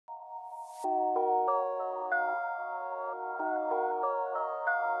What's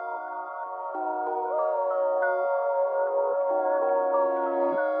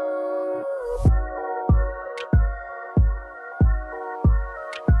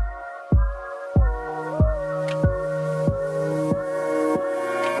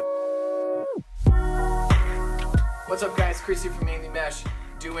up guys, Chris here from Mainely Mesh,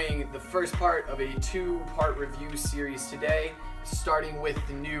 doing the first part of a two-part review series today, starting with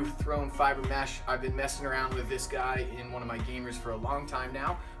the new Thrown Fiber Mesh. I've been messing around with this guy in one of my gamers for a long time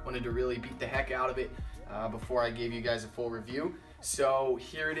now. Wanted to really beat the heck out of it before I gave you guys a full review. So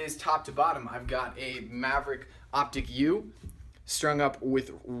here it is top to bottom. I've got a Maverick Optic U strung up with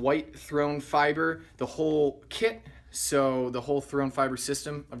white Thrown Fiber, the whole kit. So the whole Thrown Fiber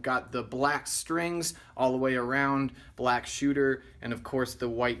system. I've got the black strings all the way around, black shooter, and of course the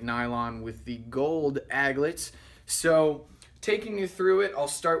white nylon with the gold aglets. So taking you through it, I'll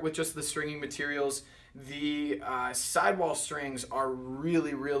start with just the stringing materials. The sidewall strings are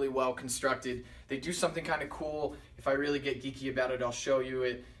really well constructed. They do something kind of cool. If I really get geeky about it, I'll show you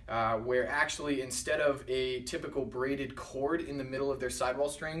it, where actually instead of a typical braided cord in the middle of their sidewall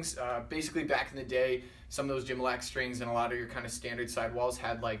strings, basically back in the day, some of those Gimlac strings and a lot of your kind of standard sidewalls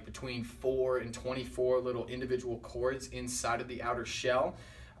had like between 4 and 24 little individual cords inside of the outer shell.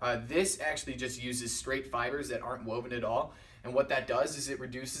 This actually just uses straight fibers that aren't woven at all, and what that does is it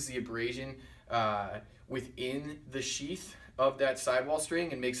reduces the abrasion within the sheath of that sidewall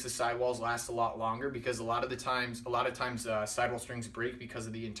string and makes the sidewalls last a lot longer, because a lot of times sidewall strings break because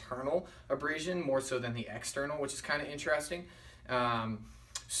of the internal abrasion more so than the external, which is kind of interesting.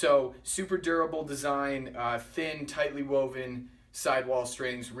 So super durable design, thin, tightly woven sidewall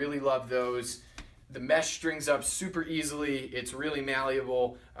strings, really love those. The mesh strings up super easily, it's really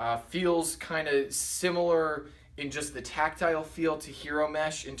malleable, feels kind of similar in just the tactile feel to Hero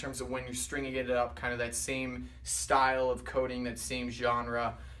Mesh in terms of when you're stringing it up, kind of that same style of coating, that same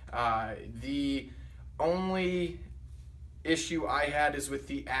genre. The only issue I had is with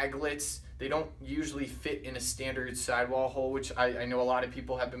the aglets. They don't usually fit in a standard sidewall hole, which I know a lot of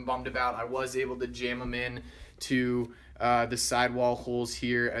people have been bummed about. I was able to jam them in to the sidewall holes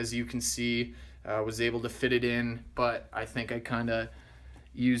here, as you can see. Was able to fit it in, but I think I kind of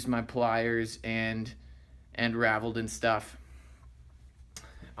used my pliers and unraveled it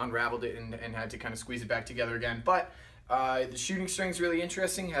and had to kind of squeeze it back together again. But the shooting string's really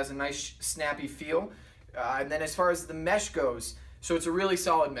interesting, has a nice snappy feel. And then as far as the mesh goes, so it's a really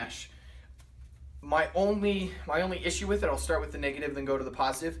solid mesh. My only issue with it, I'll start with the negative, then go to the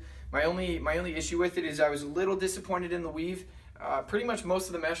positive. My only issue with it is I was a little disappointed in the weave. Pretty much most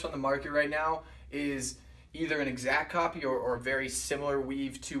of the mesh on the market right now is either an exact copy or a very similar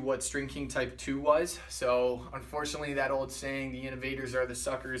weave to what String King Type 2 was. So unfortunately, that old saying, the innovators are the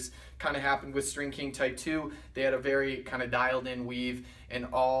suckers, kind of happened with String King Type 2. They had a very kind of dialed in weave, and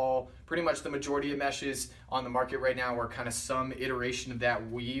pretty much the majority of meshes on the market right now are kind of some iteration of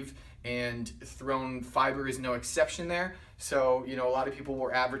that weave, and Thrown Fiber is no exception there. So, you know, a lot of people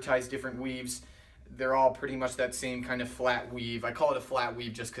will advertise different weaves. They're all pretty much that same kind of flat weave. I call it a flat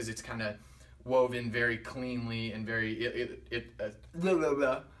weave just because it's kind of woven very cleanly and very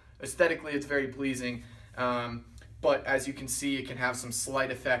aesthetically it's very pleasing, but as you can see, it can have some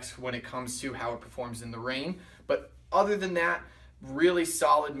slight effects when it comes to how it performs in the rain. But other than that, really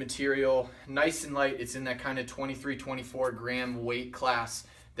solid material, nice and light. It's in that kind of 23-24 gram weight class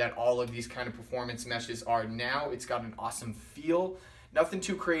that all of these kind of performance meshes are now. It's got an awesome feel. Nothing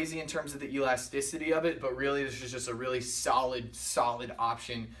too crazy in terms of the elasticity of it, but really this is just a really solid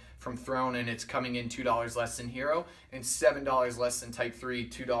option from Thrown, and it's coming in $2 less than Hero and $7 less than Type 3,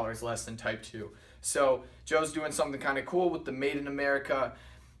 $2 less than Type 2. So Joe's doing something kind of cool with the Made in America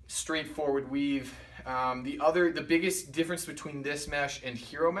straightforward weave. The biggest difference between this mesh and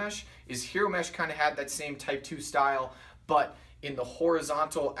Hero Mesh is Hero Mesh kind of had that same Type 2 style, but in the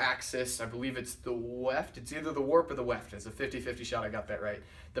horizontal axis, I believe it's the weft, it's either the warp or the weft. It's a 50-50 shot, I got that right.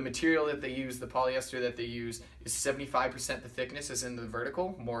 The material that they use, the polyester that they use, is 75% the thickness as in the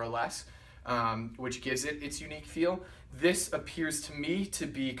vertical, more or less, which gives it its unique feel. This appears to me to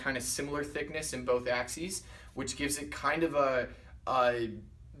be kind of similar thickness in both axes, which gives it kind of a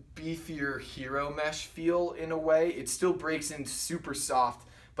beefier Hero Mesh feel in a way. It still breaks in super soft,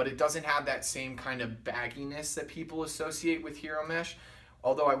 but it doesn't have that same kind of bagginess that people associate with Hero Mesh.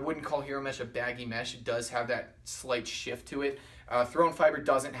 Although I wouldn't call Hero Mesh a baggy mesh, it does have that slight shift to it. Thrown Fiber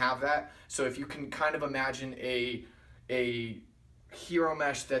doesn't have that, so if you can kind of imagine a Hero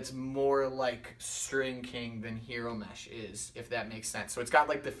mesh that's more like String King than Hero mesh is, if that makes sense. So it's got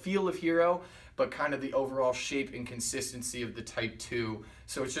like the feel of Hero, but kind of the overall shape and consistency of the Type 2.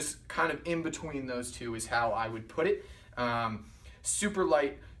 So it's just kind of in between those two is how I would put it. Super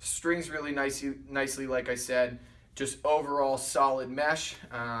light, strings really nicely, like I said. Just overall solid mesh,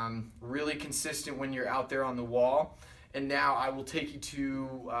 really consistent when you're out there on the wall. And now I will take you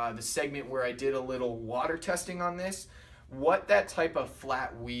to the segment where I did a little water testing on this. What that type of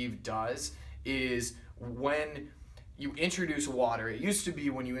flat weave does is when you introduce water, it used to be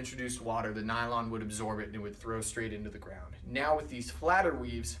when you introduced water, the nylon would absorb it and it would throw straight into the ground. Now with these flatter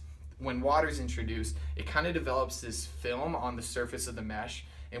weaves, when water's introduced, it kind of develops this film on the surface of the mesh,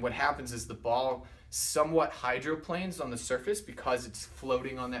 and what happens is the ball somewhat hydroplanes on the surface because it's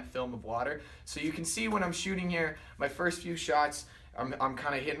floating on that film of water. So you can see when I'm shooting here, my first few shots, I'm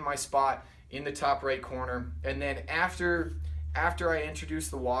kind of hitting my spot in the top right corner, and then after I introduce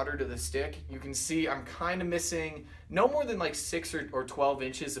the water to the stick, you can see I'm kind of missing no more than like 6 or 12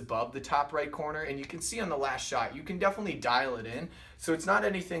 inches above the top right corner, and you can see on the last shot, you can definitely dial it in. So it's not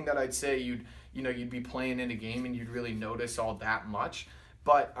anything that I'd say you'd be playing in a game and you'd really notice all that much.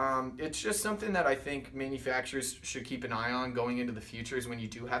 But it's just something that I think manufacturers should keep an eye on going into the future is when you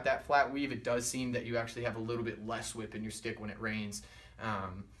do have that flat weave, it does seem that you actually have a little bit less whip in your stick when it rains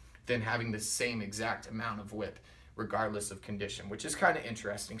than having the same exact amount of whip regardless of condition, which is kind of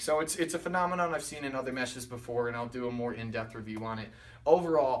interesting. So it's a phenomenon I've seen in other meshes before, and I'll do a more in-depth review on it.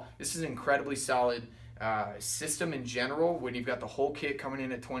 Overall, this is an incredibly solid system in general when you've got the whole kit coming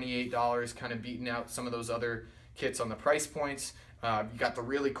in at $28, kind of beating out some of those other kits on the price points. You got the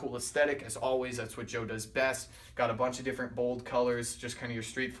really cool aesthetic, as always. That's what Joe does best. Got a bunch of different bold colors, just kind of your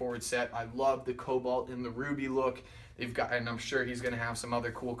straightforward set. I love the cobalt and the ruby look. They've got, and I'm sure he's going to have some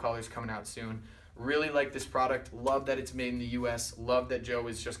other cool colors coming out soon. Really like this product. Love that it's made in the US. Love that Joe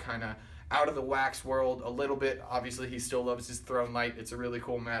is just kind of out of the wax world a little bit. Obviously, he still loves his Throne Light. It's a really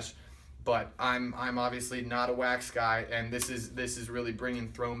cool mesh. But I'm obviously not a wax guy, and this is really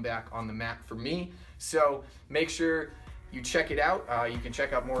bringing Throne back on the map for me. So make sure you check it out. You can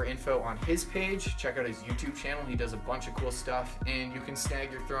check out more info on his page. Check out his YouTube channel. He does a bunch of cool stuff. And you can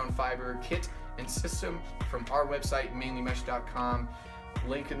snag your Throne Fiber kit and system from our website, mainlymesh.com.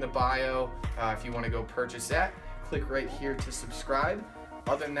 Link in the bio if you want to go purchase that. Click right here to subscribe.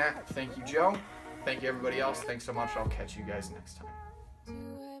 Other than that, thank you, Joe. Thank you, everybody else. Thanks so much. I'll catch you guys next time.